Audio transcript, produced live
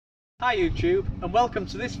Hi YouTube, and welcome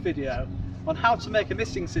to this video on how to make a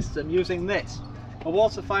missing system using this, a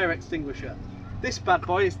water fire extinguisher. This bad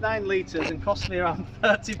boy is 9 litres and cost me around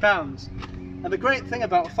 £30. And the great thing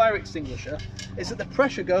about a fire extinguisher is that the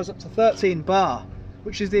pressure goes up to 13 bar,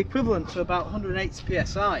 which is the equivalent to about 180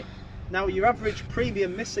 psi. Now your average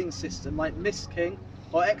premium missing system like Mist King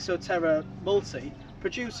or Exoterra Multi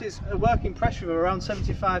produces a working pressure of around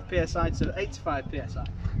 75 psi to 85 psi.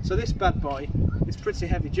 So this bad boy is pretty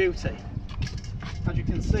heavy duty, as you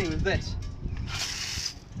can see with this.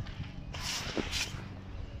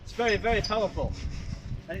 It's very, very powerful,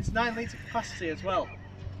 and it's 9 litre capacity as well.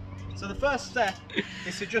 So the first step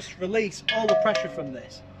is to just release all the pressure from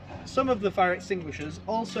this. Some of the fire extinguishers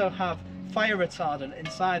also have fire retardant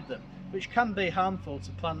inside them, which can be harmful to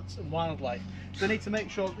plants and wildlife. So you need to make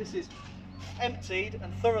sure that this is emptied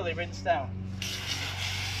and thoroughly rinsed out.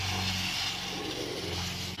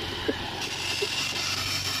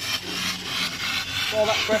 All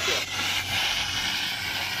that pressure.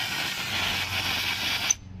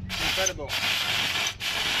 Incredible.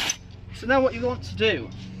 So now what you want to do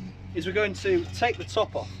is we're going to take the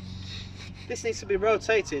top off. This needs to be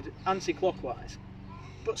rotated anti-clockwise,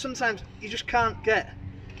 but sometimes you just can't get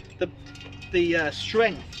the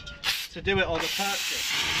strength to do it or the purchase,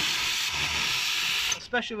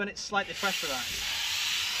 especially when it's slightly pressurised.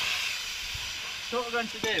 So what we're going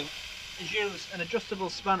to do is use an adjustable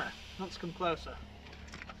spanner. Let's come closer.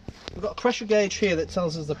 We've got a pressure gauge here that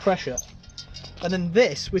tells us the pressure, and then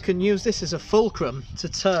this, we can use this as a fulcrum to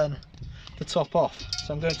turn the top off.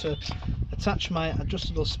 So I'm going to attach my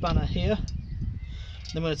adjustable spanner here,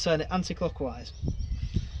 then I'm going to turn it anti-clockwise.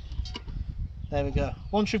 There we go.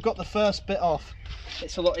 Once you've got the first bit off,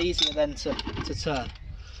 it's a lot easier then to turn.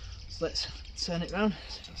 So let's turn it round,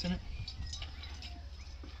 see if that's in it.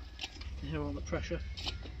 You hear all the pressure.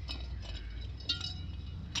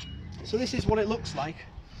 So this is what it looks like.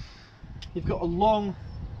 You've got a long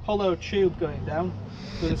hollow tube going down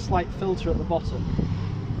with a slight filter at the bottom,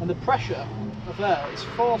 and the pressure of air is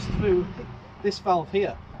forced through this valve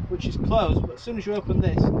here, which is closed, but as soon as you open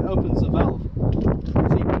this, it opens the valve.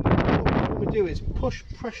 So what we do is push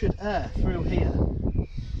pressured air through here.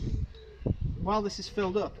 While this is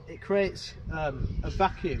filled up, it creates a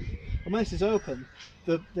vacuum, and when this is open,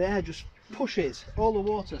 the air just pushes all the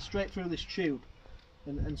water straight through this tube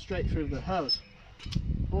and straight through the hose.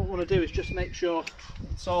 What we want to do is just make sure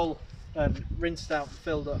it's all rinsed out and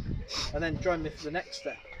filled up, and then join me for the next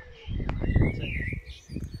step.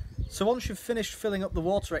 So once you've finished filling up the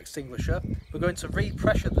water extinguisher, we're going to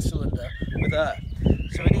re-pressure the cylinder with air.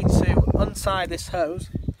 So we need to untie this hose,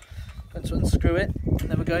 going to unscrew it, and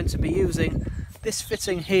then we're going to be using this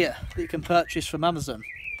fitting here that you can purchase from Amazon.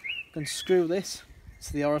 I'm going to screw this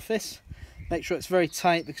to the orifice, make sure it's very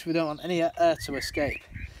tight because we don't want any air to escape.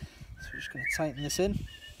 So we're just going to tighten this in.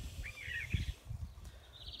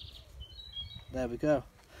 There we go.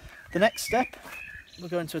 The next step, we're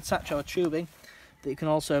going to attach our tubing that you can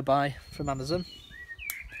also buy from Amazon.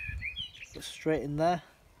 Go straight in there,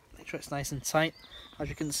 make sure it's nice and tight. As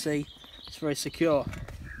you can see, it's very secure.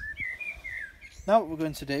 Now what we're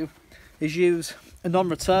going to do is use a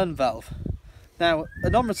non-return valve. Now, a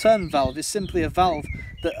non-return valve is simply a valve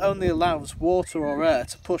that only allows water or air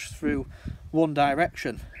to push through one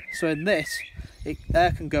direction. So in this,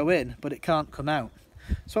 air can go in, but it can't come out.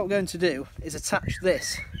 So what we're going to do is attach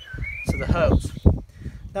this to the hose.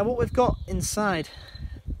 Now what we've got inside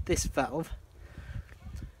this valve,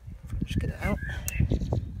 just get it out,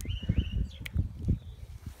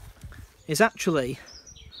 is actually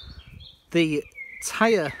the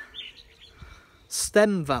tyre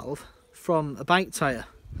stem valve from a bike tyre.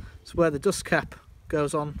 It's where the dust cap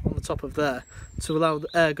goes on the top of there to allow the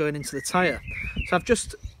air going into the tyre. So I've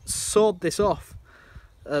just sawed this off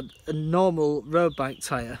a normal road bike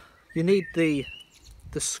tyre. You need the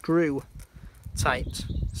screw typed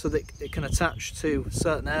so that it can attach to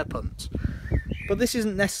certain air pumps, but this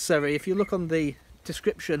isn't necessary. If you look on the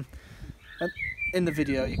description in the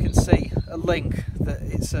video, you can see a link that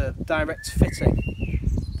it's a direct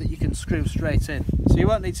fitting that you can screw straight in, so you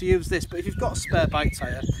won't need to use this. But if you've got a spare bike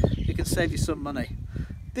tyre, it can save you some money.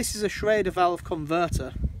 This is a Schrader valve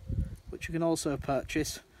converter, which you can also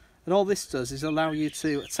purchase, and all this does is allow you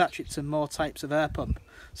to attach it to more types of air pump.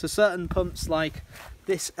 So certain pumps, like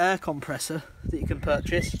this air compressor that you can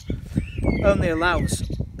purchase, only allows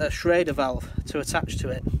a Schrader valve to attach to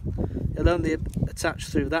it. It'll only attach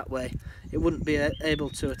through that way. It wouldn't be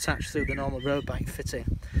able to attach through the normal road bike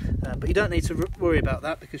fitting. But you don't need to worry about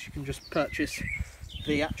that because you can just purchase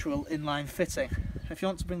the actual inline fitting. If you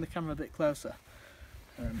want to bring the camera a bit closer.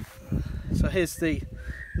 So here's the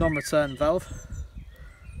non-return valve.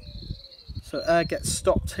 So air gets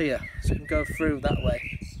stopped here, so it can go through that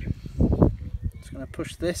way. Just going to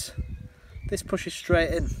push this. This pushes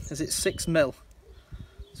straight in, as it's 6mm,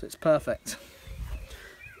 so it's perfect.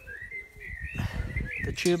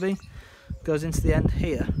 The tubing goes into the end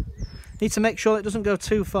here. Need to make sure it doesn't go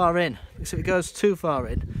too far in, because if it goes too far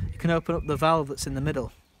in, you can open up the valve that's in the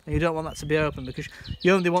middle. And you don't want that to be open, because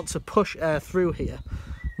you only want to push air through here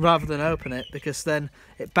rather than open it, because then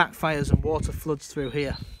it backfires and water floods through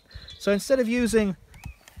here. So instead of using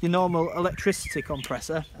your normal electricity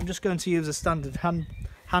compressor, I'm just going to use a standard hand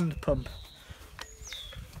pump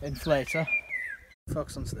inflator.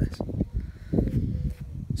 Focus onto this.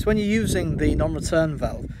 So when you're using the non-return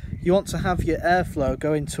valve, you want to have your airflow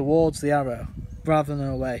going towards the arrow rather than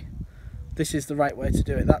away. This is the right way to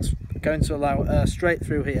do it. That's going to allow air straight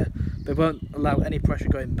through here, but won't allow any pressure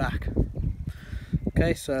going back.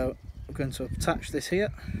 Okay, so we're going to attach this here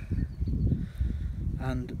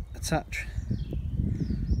and attach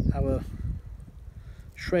our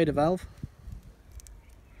Schrader valve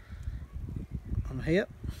on here.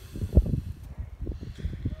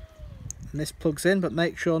 And this plugs in, but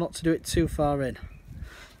make sure not to do it too far in,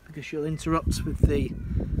 because you'll interrupt with the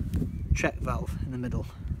check valve in the middle.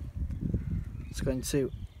 It's going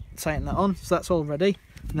to tighten that on, so that's all ready.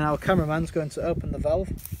 Now our cameraman's going to open the valve.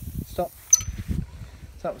 Stop.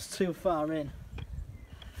 So that was too far in.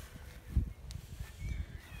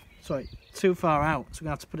 Sorry, too far out, so we're going to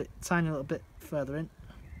have to put it a tiny little bit further in.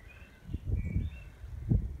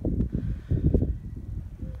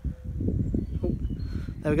 Oh,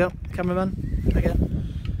 there we go, cameraman,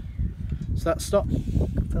 again. So that's stop,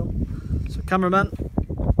 film. So cameraman,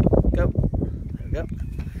 go, there we go.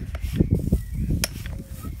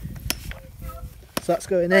 So that's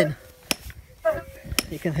going in.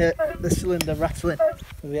 You can hear the cylinder rattling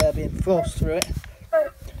with the air being forced through it.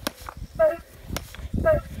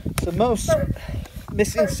 So most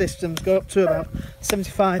misting systems go up to about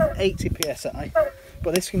 75-80 psi,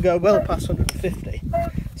 but this can go well past 150.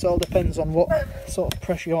 So it all depends on what sort of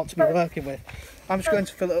pressure you want to be working with. I'm just going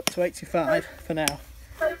to fill it up to 85 for now.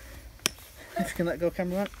 If you can let go,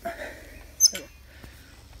 cameraman.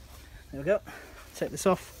 There we go. Take this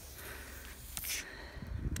off.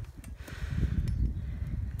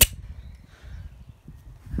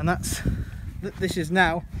 And this is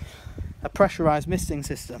now a pressurised misting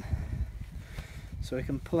system. So we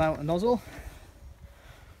can pull out a nozzle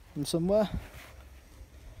from somewhere.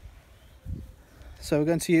 So we're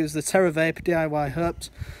going to use the TerraVape DIY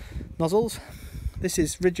Hertz Nozzles. This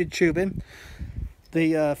is rigid tubing.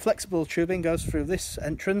 The flexible tubing goes through this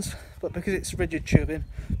entrance, but because it's rigid tubing,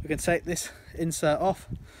 we can take this insert off,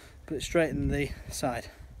 put it straight in the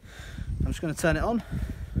side. I'm just going to turn it on.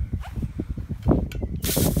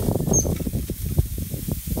 Just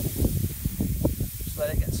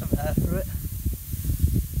let it get some air through it.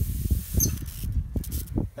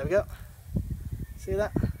 There we go. See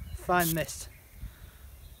that? Fine mist.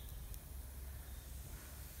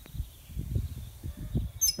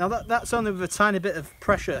 Now that's only with a tiny bit of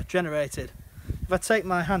pressure generated. If I take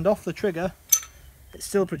my hand off the trigger, it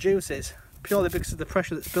still produces, purely because of the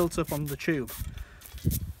pressure that's built up on the tube.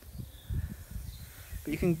 But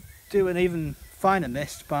you can do an even finer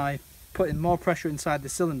mist by putting more pressure inside the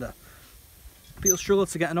cylinder. But you'll struggle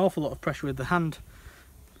to get an awful lot of pressure with the hand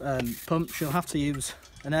pumps. You'll have to use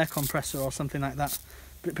an air compressor or something like that.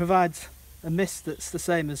 But it provides a mist that's the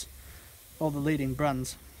same as all the leading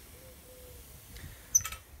brands.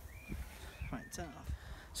 Right, turn it off.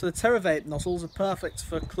 So the TerraVape nozzles are perfect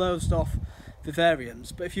for closed off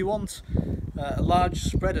vivariums, but if you want a large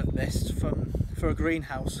spread of mist for a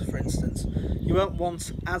greenhouse, for instance, you won't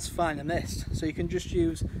want as fine a mist, so you can just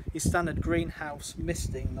use your standard greenhouse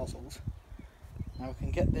misting nozzles. Now we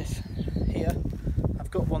can get this here.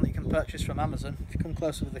 I've got one that you can purchase from Amazon. If you come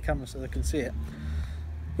closer with the camera so they can see it.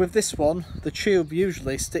 With this one, the tube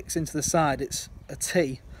usually sticks into the side. It's a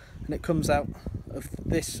T, and it comes out of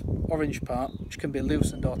this orange part, which can be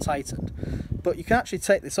loosened or tightened. But you can actually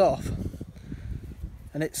take this off,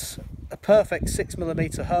 and it's a perfect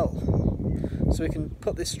 6mm hole. So we can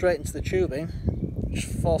put this straight into the tubing, just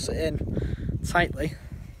force it in tightly,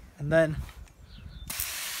 and then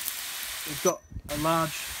we've got a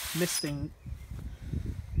large misting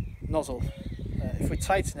nozzle. If we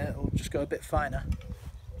tighten it, it'll just go a bit finer.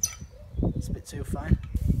 It's a bit too fine,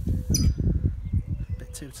 a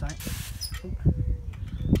bit too tight. Ooh.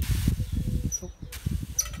 Ooh.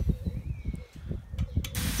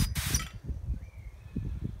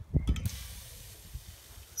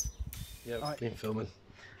 Yeah, right. Been filming.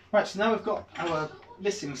 Right, so now we've got our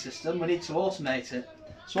misting system, we need to automate it.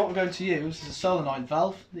 So what we're going to use is a solenoid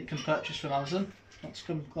valve that you can purchase from Amazon. Let's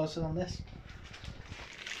come closer on this.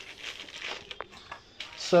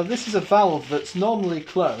 So this is a valve that's normally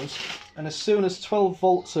closed, and as soon as 12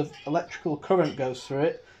 volts of electrical current goes through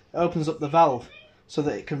it, it opens up the valve so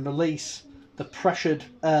that it can release the pressured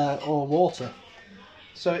air or water.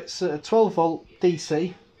 So it's a 12 volt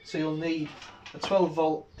DC, so you'll need a 12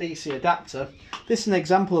 volt DC adapter. This is an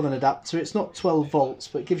example of an adapter. It's not 12 volts,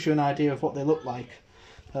 but it gives you an idea of what they look like.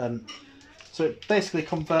 So it basically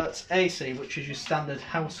converts AC, which is your standard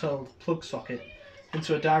household plug socket,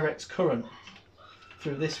 into a direct current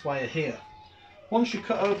through this wire here. Once you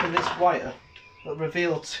cut open this wire, it'll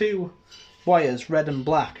reveal two wires, red and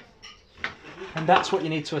black. And that's what you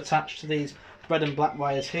need to attach to these red and black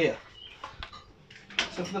wires here.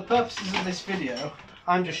 So for the purposes of this video,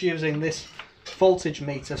 I'm just using this voltage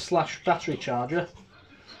meter / battery charger.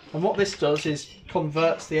 And what this does is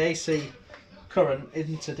converts the AC current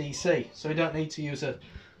into DC. So we don't need to use an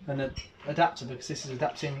adapter because this is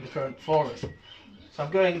adapting the current for us. So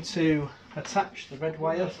I'm going to attach the red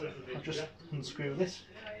wire. I'll just unscrew this.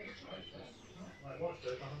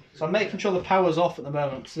 So I'm making sure the power's off at the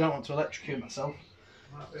moment because I don't want to electrocute myself.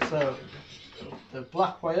 So the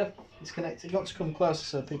black wire is connected. You've got to come closer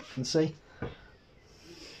so people can see.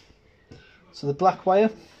 So the black wire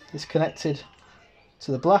is connected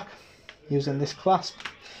to the black using this clasp.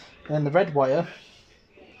 And then the red wire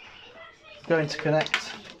is going to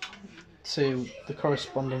connect to the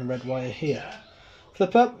corresponding red wire here.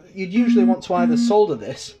 You'd usually want to either solder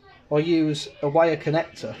this or use a wire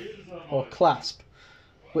connector or clasp,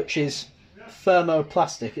 which is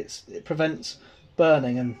thermoplastic. It prevents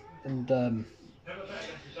burning and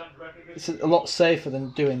it's a lot safer than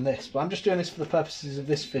doing this. But I'm just doing this for the purposes of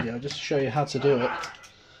this video, just to show you how to do it.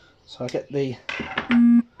 So I get the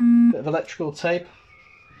bit of electrical tape.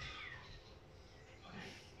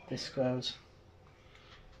 This goes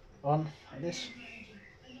on like this.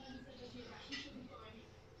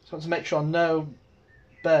 So I want to make sure no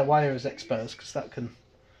bare wire is exposed because that can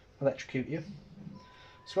electrocute you.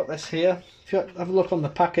 So I've got this here. If you have a look on the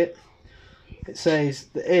packet, it says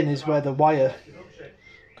the in is where the wire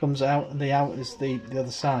comes out and the out is the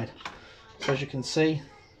other side. So as you can see,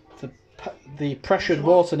 the pressured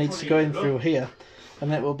water needs to go in through here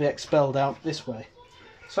and then it will be expelled out this way.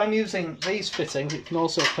 So I'm using these fittings. You can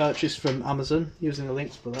also purchase from Amazon using the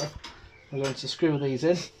links below. I'm going to screw these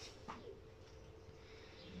in.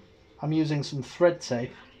 I'm using some thread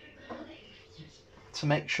tape to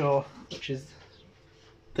make sure, which is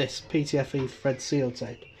this PTFE thread seal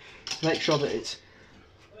tape, to make sure that it's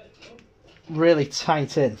really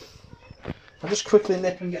tight in. I'll just quickly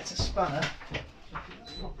nip and get a spanner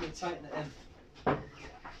to properly tighten it in.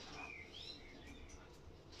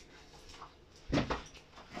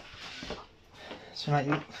 So you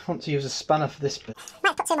might want to use a spanner for this bit.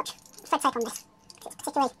 Might put too much thread tape on this, it's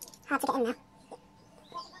particularly hard to get in now.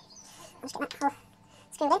 I'll just get that hole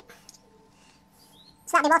screwed in.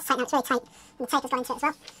 So that'll be watertight now, it's very tight, and the tape has gone into it as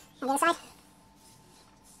well. And the other side.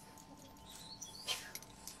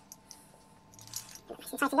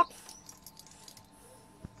 Nice and tightened up.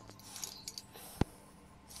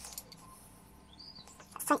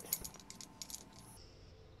 That's tight.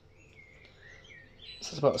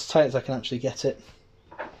 This is about as tight as I can actually get it.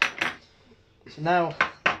 So now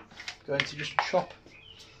I'm going to just chop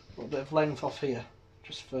a little bit of length off here,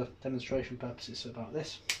 just for demonstration purposes, so about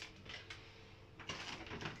this.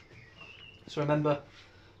 So remember,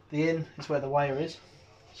 the in is where the wire is,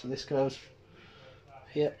 so this goes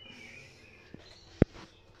here.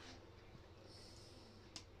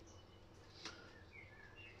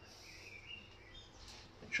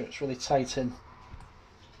 Make sure it's really tight in.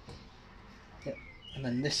 Yep. And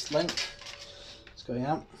then this length is going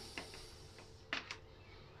out.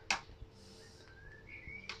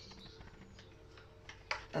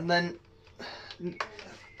 And then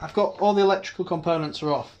I've got all the electrical components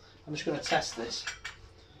are off. I'm just going to test this.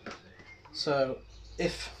 So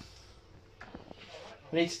if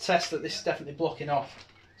we need to test that this is definitely blocking off,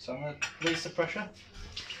 so I'm going to release the pressure.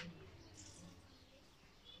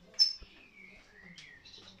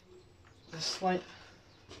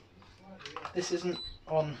 This isn't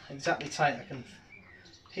on exactly tight. I can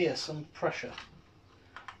hear some pressure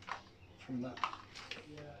from that.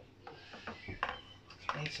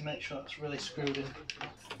 I need to make sure that's really screwed in.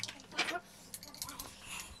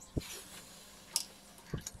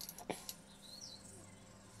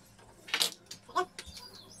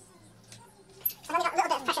 I've only got a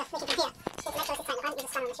little bit of pressure making from here, just to make sure it's tight. I haven't used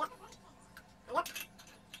a spanner on this yet. There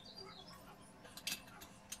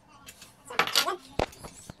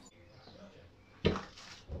we go.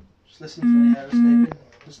 Just listen for any air escaping.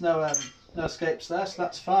 There's no escapes there, so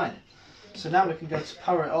that's fine. So now we can go to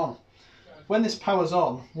power it on. when this power's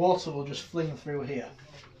on, water will just fling through here.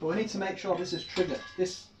 But we need to make sure this is triggered.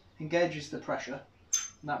 This engages the pressure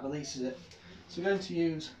and that releases it. So we're going to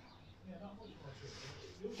use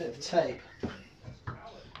a bit of tape. You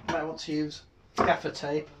might want to use gaffer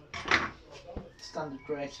tape, standard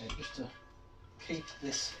grey tape, just to keep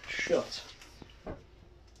this shut.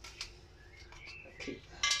 Tie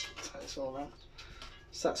this all around.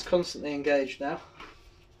 So that's constantly engaged now.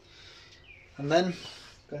 And then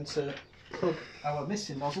we're going to plug our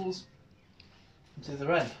misting nozzles into the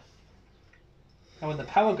end. And when the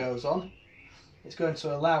power goes on, it's going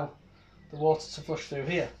to allow the water to flush through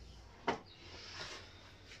here.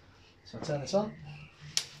 So I turn this on.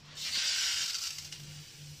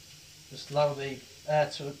 Just allow the air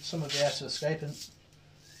to, some of the air to escape, and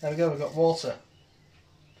there we go, we've got water.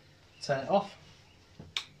 Turn it off.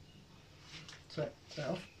 Turn it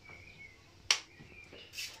off.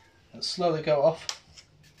 And slowly go off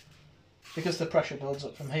because the pressure builds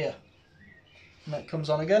up from here. And then it comes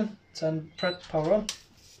on again. Turn power on.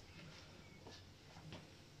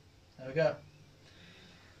 There we go.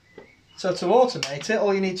 So to automate it,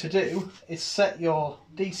 all you need to do is set your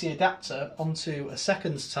DC adapter onto a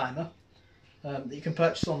seconds timer that you can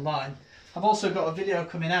purchase online. I've also got a video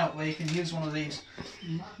coming out where you can use one of these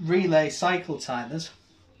relay cycle timers.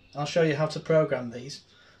 I'll show you how to program these,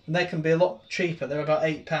 and they can be a lot cheaper. They're about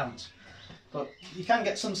 £8, but you can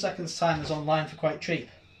get some seconds timers online for quite cheap.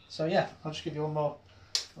 So yeah, I'll just give you one more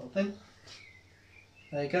little thing.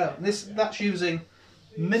 There you go. And that's using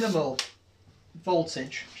minimal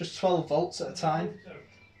voltage, just 12 volts at a time,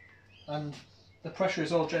 and the pressure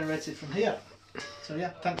is all generated from here. So yeah,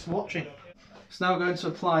 thanks for watching. So now we're going to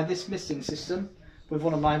apply this misting system with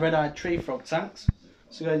one of my red-eyed tree frog tanks.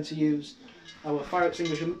 So we're going to use our fire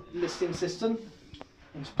extinguisher misting system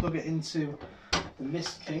and just plug it into the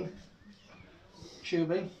Mist King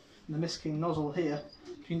tubing, and the Mist King nozzle here.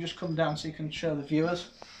 You can just come down so you can show the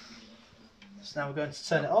viewers. So now we're going to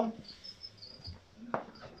turn it on.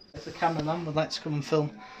 If the cameraman would like to come and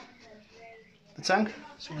film the tank,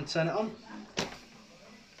 so we're going to turn it on.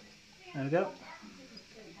 There we go.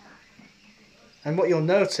 And what you'll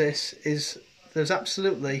notice is there's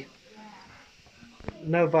absolutely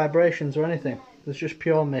no vibrations or anything. There's just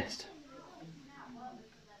pure mist.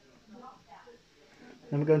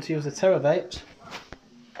 Then we're going to use the Terra Vapes.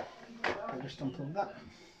 I'll just unplug that.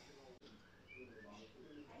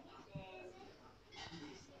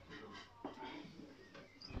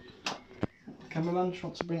 Cameraman just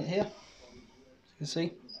wants to bring it here, as you can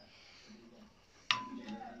see.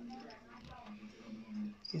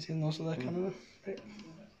 You see the nozzle there, cameraman? Right.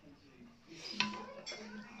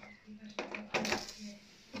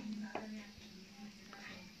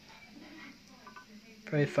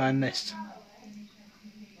 Very fine mist.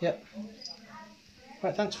 Yep.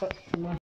 Right, thanks for